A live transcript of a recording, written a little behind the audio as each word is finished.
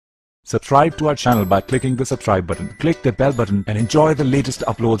Subscribe to our channel by clicking the subscribe button. Click the bell button and enjoy the latest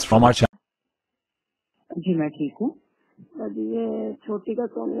uploads from our channel. जी मैं ठीक हूँ। ये छोटी का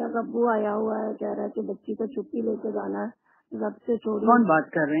सोनिया का अब्बू आया हुआ है, कह रहा है कि बच्ची को छुट्टी लेके जाना है। रब से छोड़ी। कौन बात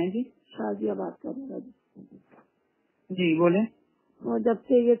कर रहे हैं जी? शाजिया बात कर रहे हैं जी बोले। वो जब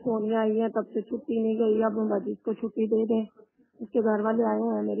से ये सोनिया आई है तब से छुट्टी नहीं गई। अब मजीद को छुट्टी दे दें। उसके घर वाले आए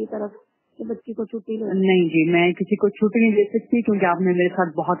हैं मेरी तरफ कि बच्ची को छुट्टी ले। नहीं जी मैं किसी को छुट्टी नहीं दे सकती क्योंकि आपने मेरे साथ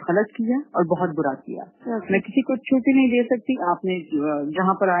बहुत गलत किया और बहुत बुरा किया। मैं किसी को छुट्टी नहीं दे सकती। आपने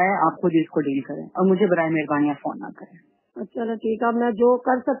जहाँ पर आया आप खुद इसको डील करें और मुझे बराए मेहरबानी फोन ना करें। चलो ठीक है, मैं जो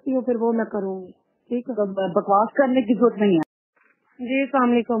कर सकती हूँ फिर वो मैं करूँगी। ठीक है, बकवास करने की जरूरत नहीं है। जी अस्सलाम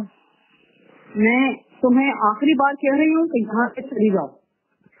वालेकुम। मैं तुम्हें आखिरी बार कह रही हूँ कि यहाँ से चली जाओ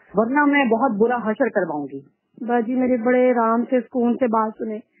वरना मैं बहुत बुरा हशर करवाऊंगी। बाजी मेरे बड़े आराम से सुकून से बात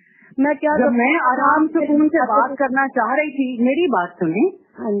सुने। मैं क्या जब मैं आराम सुकून से बात करना चाह रही थी, मेरी बात सुने।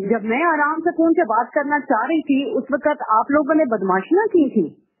 जब मैं आराम सुकून से बात करना चाह रही थी उस वक्त आप लोगों ने बदमाशियाँ की थी।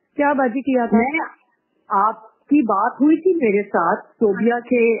 क्या बाजी किया था? मैं आपकी बात हुई थी मेरे साथ सोबिया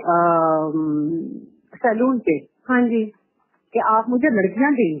के सैलून पे। हाँ जी। कि आप मुझे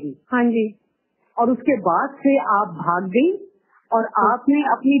लड़कियां देंगी। हाँ जी। और उसके बाद से आप भाग गई और आपने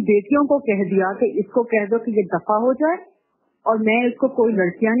अपनी बेटियों को कह दिया कि इसको कह दो कि ये दफा हो जाए और मैं इसको कोई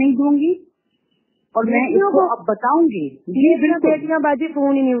लड़कियां नहीं दूंगी और मैं इसको अब बताऊंगी। ये बेटियां बाजी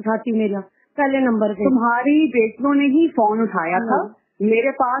फोन ही नहीं उठाती मेरा पहले नंबर पे। तुम्हारी बेटियों ने ही फोन उठाया था।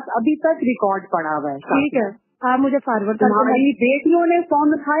 मेरे पास अभी तक रिकॉर्ड पड़ा हुआ है। ठीक है, आप मुझे फॉरवर्ड कर। तुम्हारी बेटियों ने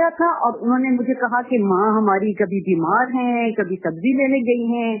फोन उठाया था और उन्होंने मुझे कहा कि माँ हमारी कभी बीमार हैं, कभी सब्जी लेने गई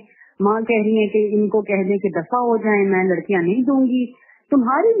हैं। माँ कह रही है कि इनको कह दें कि दफा हो जाए, मैं लड़कियां नहीं दूंगी।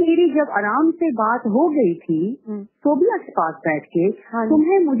 तुम्हारी मेरी जब आराम से बात हो गई थी सोबिया के पास बैठ के,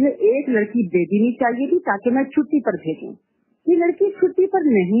 तुम्हें मुझे एक लड़की दे देनी चाहिए थी ताकि मैं छुट्टी पर भेजूं। ये लड़की छुट्टी पर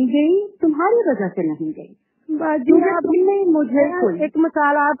नहीं गई, तुम्हारी वजह से नहीं गई। तुमने मुझे एक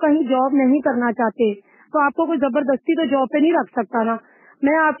मिसाल, आप कहीं जॉब नहीं करना चाहते तो आपको कोई जबरदस्ती तो जॉब पे नहीं रख सकता ना।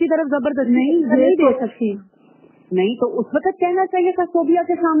 मैं आपकी तरफ जबरदस्ती नहीं दे सकती। नहीं तो उस वक्त कहना चाहिए था सोबिया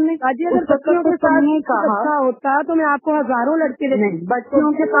के सामने। अगर बच्चियों के साथ अच्छा होता तो मैं आपको हजारों लड़के नहीं,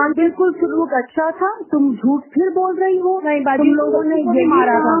 बच्चियों के साथ बिल्कुल सलूक अच्छा था। तुम झूठ फिर बोल रही हो। नहीं बाजी, तुम लोगों ने ये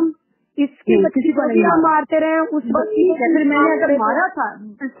मारा था। इसकी किसी को नहीं मारते रहे उस बच्ची को। फिर मैंने अगर मारा था,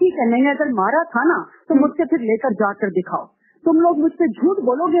 ठीक है, मैंने अगर मारा था ना तो मुझसे फिर लेकर जाकर दिखाओ। तुम लोग मुझसे झूठ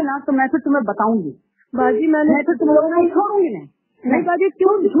बोलोगे ना तो मैं फिर तुम्हें बताऊंगी। बाजी मैं फिर तुम लोगों को छोड़ूंगी नहीं बाजी।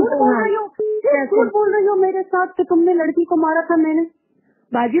 क्यों झूठ बोल रही हो? झूठ बोल रही हो मेरे साथ कि तुमने लड़की को मारा था। मैंने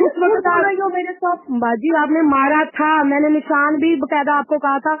बाजी उस वक्त बोल रही हो मेरे साथ। बाजी आपने मारा था, मैंने निशान भी बकायदा आपको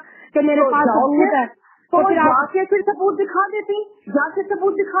कहा था कि मेरे पास सबूत है। तो जाके फिर सबूत दिखा देती, जाके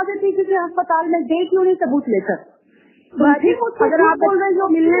सबूत दिखा देती किसी अस्पताल में। गई क्यों नहीं सबूत लेकर? बाजी अगर आप बोल रही हो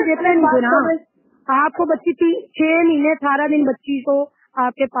मिलने देते नहीं ना, आपको बच्ची 6 महीने 18 दिन बच्ची को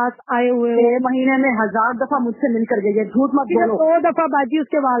आपके पास आए हुए 6 महीने में 1000 दफा मुझसे मिलकर गई है। झूठ मत बोलो। 2 दफा बाजी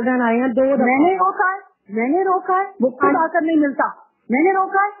उसके वालिदैन आए हैं। 2 दफा मैंने रोका है, मैंने रोका है। वो खुद आकर नहीं मिलता, मैंने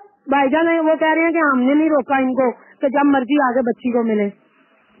रोका है। भाईजान वो कह रहे हैं कि हमने नहीं रोका इनको कि जब मर्जी आगे बच्ची को मिले।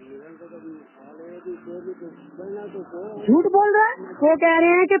 झूठ बोल रहा है। वो कह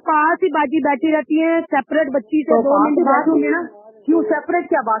रहे हैं कि पास ही बाजी बैठी रहती है सेपरेट बच्ची से। 2 मिनट बैठूंगी ना। क्यों सेपरेट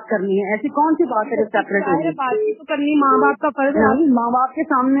क्या बात करनी है? ऐसी कौन सी बात है जो सेपरेट होगी? बातचीत तो करनी माँ बाप का फर्ज है। माँ बाप के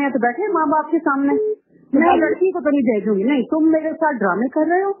सामने है तो बैठे माँ बाप के सामने। मैं लड़की को तो नहीं भेजूंगी। नहीं, तुम मेरे साथ ड्रामे कर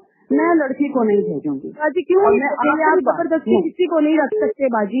रहे हो। मैं लड़की को नहीं भेजूंगी। बाजी क्यों? आप जबरदस्ती किसी को नहीं रख सकते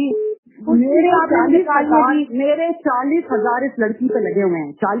बाजी। मेरे 40,000 इस लड़की पे लगे हुए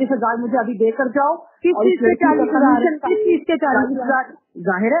हैं। 40,000 मुझे अभी देकर जाओ। किस चीज के 40,000? किस चीज के 40,000?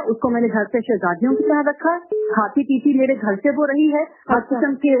 जाहिर है उसको मैंने घर से शहजादियों की तरह रखा है। खाती पीती मेरे घर से वो रही है। हर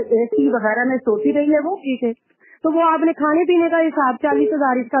किस्म के AC वगैरह में सोती रही है वो। ठीक है, तो वो आपने खाने पीने का हिसाब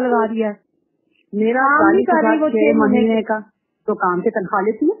 40,000 इसका लगा दिया है। मेरा 40,000 6 महीने का तो काम की तनख्वाह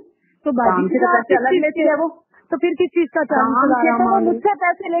लेती है। तो काम के पैसे अलग लेती है वो। तो फिर किस चीज का 40,000? मुझसे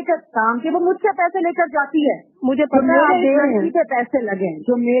पैसे लेकर काम के वो मुझसे पैसे लेकर जाती है। मुझे पता है लड़की के पैसे लगे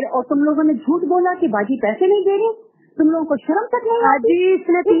जो मेरे। और तुम लोगों ने झूठ बोला कि बाजी पैसे नहीं दे रही। तुम लोगों को शर्म तक नहीं आती?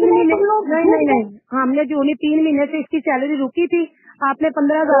 इसने 3 महीने नहीं हमने जो 3 महीने से इसकी सैलरी रुकी थी। आपने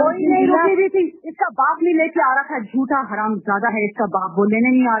 15,000 नहीं रुकी भी थी। इसका बाप नहीं लेके आ रहा था। झूठा हराम ज्यादा है इसका बाप। वो लेने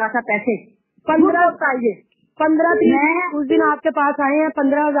नहीं आ रहा था पैसे। 15 उस दिन आपके पास आए हैं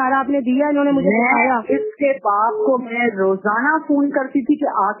 15,000 आपने दिया। इन्होंने मुझे बताया। इसके बाप को मैं रोजाना फोन करती थी कि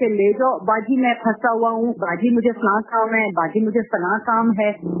आके ले जाओ बाजी, मैं फंसा हुआ हूँ, बाजी मुझे फलां काम है, बाजी मुझे फलां काम है।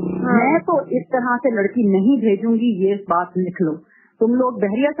 मैं तो इस तरह से लड़की नहीं भेजूंगी, ये बात लिख लो। तुम लोग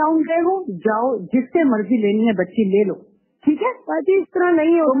बहरिया टाउन गए हो, जाओ जिससे मर्जी लेनी है बच्ची ले लो। ठीक है बाजी इस तरह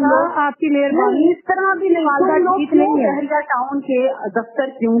नहीं होता, आपकी मेहरबानी। इस तरह भी नहीं। तुम लोग क्यों गहरिया टाउन के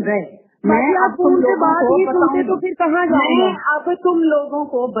दफ्तर क्यों गए? मैं आप फोन से बात नहीं सुनते तो फिर कहाँ जाऊँ? मैं अब तुम लोगों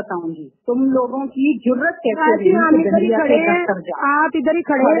को बताऊंगी, तुम लोगों की जरूरत कैसे हम इधर ही खड़े हैं, आप इधर ही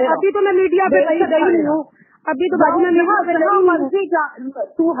खड़े हैं। अभी तो मैं मीडिया पे गई नहीं हूँ, अभी तो बाजी मैं मीडिया पे गई मर्जी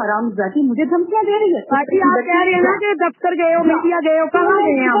तू हरामजादी मुझे धमकियाँ दे रही है। बाजी आप कह रहे हैं ना कि दफ्तर गए हो, मीडिया गए हो, कहाँ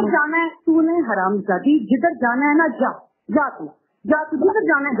गए हैं? जिधर जाना है तूने हरामजादी, जिधर जाना है ना जा जा तू जिधर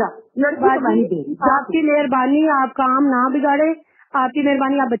जाना है जा। लड़की तो नहीं दे रही। आपकी मेहरबानी, आप काम ना बिगाड़े, आपकी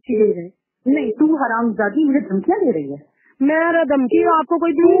मेहरबानी, आप बच्ची दे रहे। नहीं तू हरामजादी मुझे धमकियाँ दे रही है। मैं धमकी आपको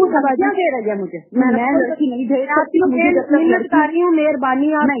कोई धमकियाँ दे रही है मुझे? मैं लड़की नहीं भेज सकती, मुझे बता रही हूँ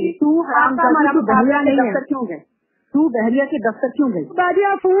मेहरबानी। नहीं तू हरामजादी, तू बहरिया के दफ्तर क्यों गए? तू बहरिया के दफ्तर क्यों गई? बाजी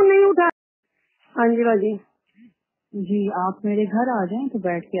आप फोन नहीं उठा। हाँ जी बाजी जी, आप मेरे घर आ जाएं तो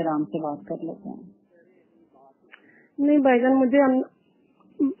बैठ के आराम से बात कर लेते हैं। नहीं भाईजान मुझे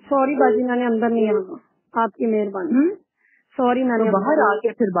सॉरी बाजी, मैंने अंदर नहीं आना, आपकी मेहरबानी। सॉरी मैंने तो बाहर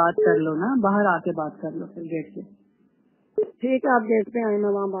आके फिर बात कर लो ना, बाहर आके बात कर लो फिर गेट से। ठीक है आप गेट पे आए, मैं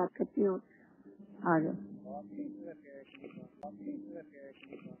वहाँ बात करती हूँ। आ जाओ।